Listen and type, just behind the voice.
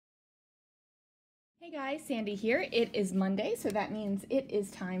Hey guys, Sandy here. It is Monday, so that means it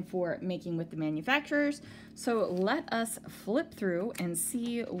is time for Making with the Manufacturers. So let us flip through and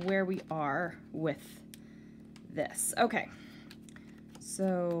see where we are with this. Okay,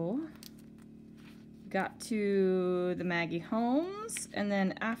 so got to the Maggie Homes, and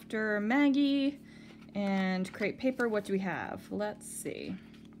then after Maggie and Create Paper, what do we have? Let's see.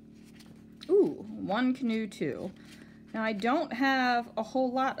 Ooh, 1canoe2. Now I don't have a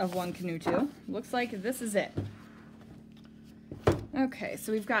whole lot of 1canoe2. Looks like this is it. Okay,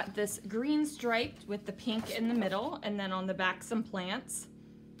 so we've got this green stripe with the pink in the middle, and then on the back some plants.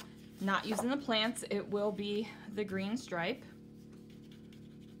 Not using the plants, it will be the green stripe.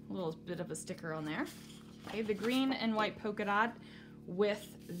 A little bit of a sticker on there. Okay, the green and white polka dot with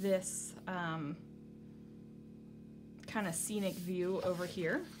this kind of scenic view over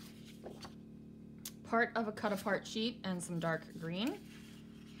here. Part of a cut apart sheet and some dark green.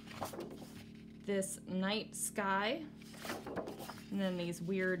 This night sky, and then these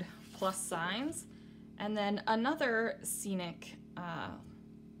weird plus signs, and then another scenic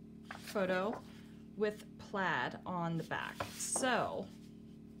photo with plaid on the back. So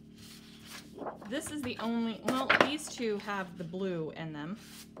this is the only, well, these two have the blue in them,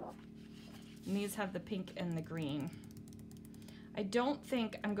 and these have the pink and the green. I don't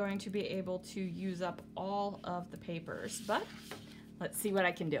think I'm going to be able to use up all of the papers, but let's see what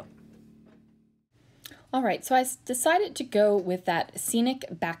I can do. All right, so I decided to go with that scenic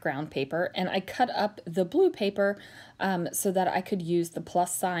background paper, and I cut up the blue paper so that I could use the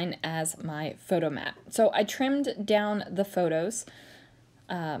plus sign as my photo mat. So I trimmed down the photos.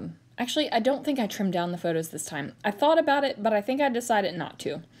 Actually, I don't think I trimmed down the photos this time. I thought about it, but I think I decided not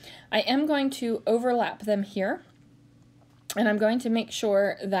to. I am going to overlap them here. And I'm going to make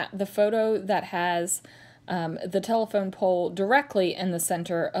sure that the photo that has the telephone pole directly in the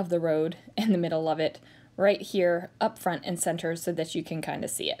center of the road, in the middle of it, right here, up front and center, so that you can kind of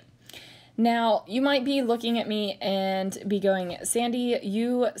see it. Now, you might be looking at me and be going, Sandy,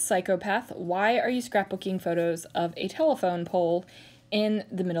 you psychopath, why are you scrapbooking photos of a telephone pole in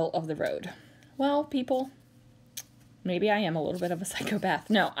the middle of the road? Well, people, maybe I am a little bit of a psychopath.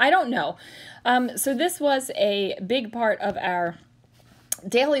 No, I don't know. So this was a big part of our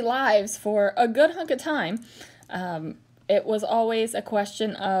daily lives for a good hunk of time. It was always a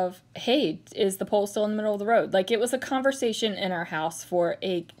question of, hey, is the pole still in the middle of the road? Like, it was a conversation in our house for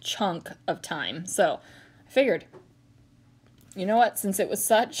a chunk of time. So I figured, you know what, since it was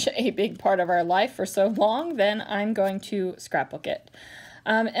such a big part of our life for so long, then I'm going to scrapbook it.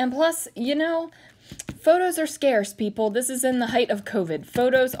 And plus, you know, photos are scarce, people. This is in the height of COVID.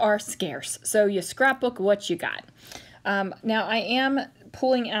 Photos are scarce, so you scrapbook what you got. Now, I am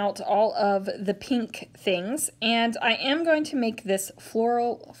pulling out all of the pink things, and I am going to make this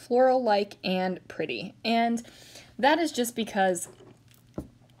floral-like and pretty. And that is just because,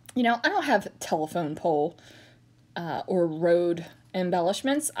 you know, I don't have telephone pole or road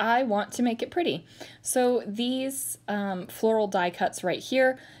embellishments. I want to make it pretty. So these floral die cuts right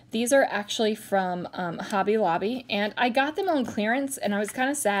here, these are actually from Hobby Lobby, and I got them on clearance, and I was kind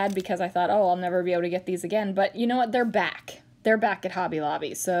of sad because I thought, oh, I'll never be able to get these again, but you know what, they're back. They're back at Hobby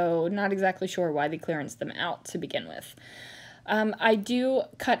Lobby, so not exactly sure why they clearanced them out to begin with. I do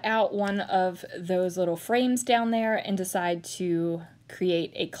cut out one of those little frames down there and decide to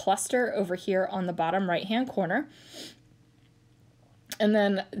create a cluster over here on the bottom right-hand corner. And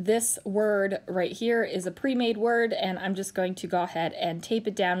then this word right here is a pre-made word, and I'm just going to go ahead and tape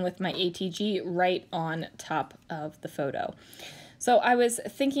it down with my ATG right on top of the photo. So I was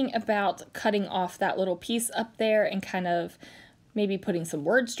thinking about cutting off that little piece up there and kind of maybe putting some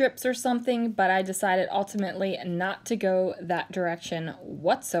word strips or something, but I decided ultimately not to go that direction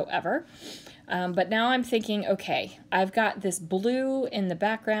whatsoever. But now I'm thinking, okay, I've got this blue in the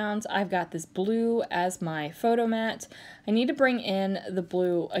background. I've got this blue as my photo mat. I need to bring in the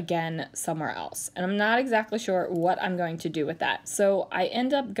blue again somewhere else. And I'm not exactly sure what I'm going to do with that. So I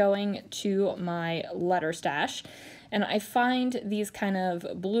end up going to my letter stash, and I find these kind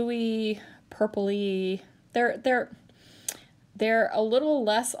of bluey, purpley, they're a little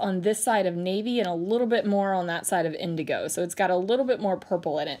less on this side of navy and a little bit more on that side of indigo. So it's got a little bit more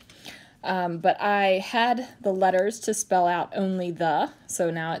purple in it. But I had the letters to spell out only the,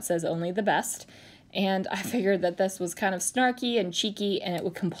 so now it says only the best. And I figured that this was kind of snarky and cheeky, and it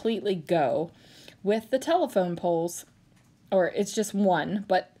would completely go with the telephone poles, or it's just one,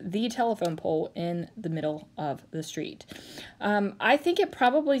 but the telephone pole in the middle of the street. I think it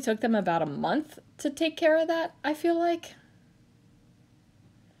probably took them about a month to take care of that, I feel like.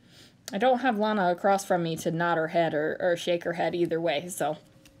 I don't have Lana across from me to nod her head or shake her head either way, so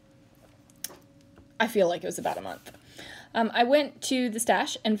I feel like it was about a month. I went to the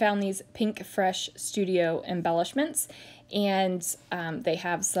stash and found these Pink Fresh Studio embellishments, and they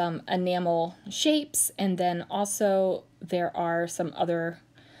have some enamel shapes, and then also there are some other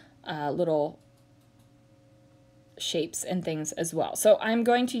little shapes and things as well. So I'm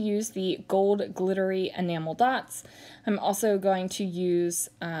going to use the gold glittery enamel dots. I'm also going to use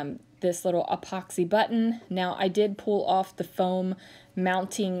this little epoxy button. Now I did pull off the foam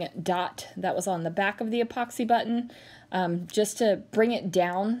mounting dot that was on the back of the epoxy button just to bring it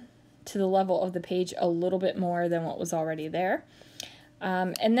down to the level of the page a little bit more than what was already there.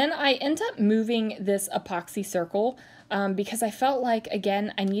 And then I end up moving this epoxy circle because I felt like,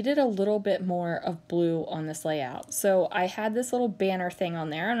 again, I needed a little bit more of blue on this layout. So I had this little banner thing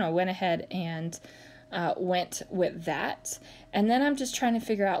on there, and I went ahead and went with that. And then I'm just trying to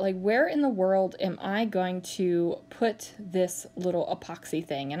figure out, like, where in the world am I going to put this little epoxy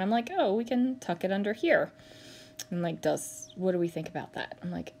thing? And I'm like, oh, we can tuck it under here. I'm like, what do we think about that?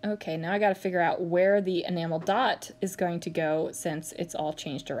 I'm like, okay, now I got to figure out where the enamel dot is going to go since it's all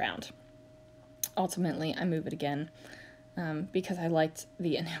changed around. Ultimately, I move it again because I liked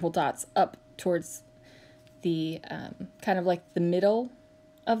the enamel dots up towards the kind of like the middle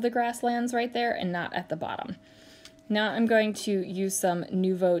of the grasslands right there and not at the bottom. Now I'm going to use some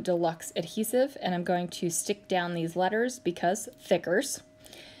Nouveau Deluxe adhesive, and I'm going to stick down these letters because thickers.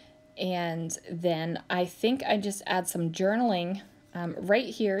 And then I think I just add some journaling right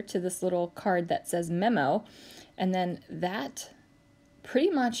here to this little card that says memo, and then that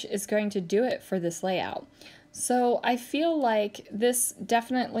pretty much is going to do it for this layout. So I feel like this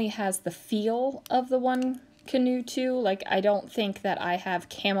definitely has the feel of the 1canoe2. Like, I don't think that I have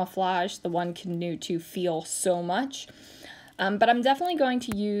camouflaged the 1canoe2 feel so much, but I'm definitely going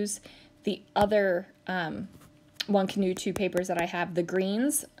to use the other 1canoe2 papers that I have, the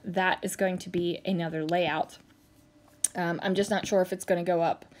greens. That is going to be another layout. I'm just not sure if it's going to go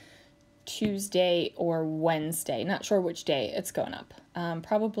up Tuesday or Wednesday. Not sure which day it's going up.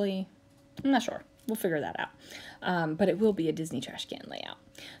 Probably, I'm not sure. We'll figure that out. But it will be a Disney trash can layout.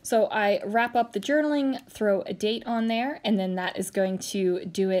 So I wrap up the journaling, throw a date on there, and then that is going to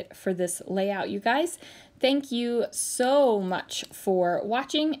do it for this layout, you guys. Thank you so much for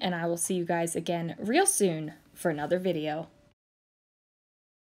watching, and I will see you guys again real soon for another video.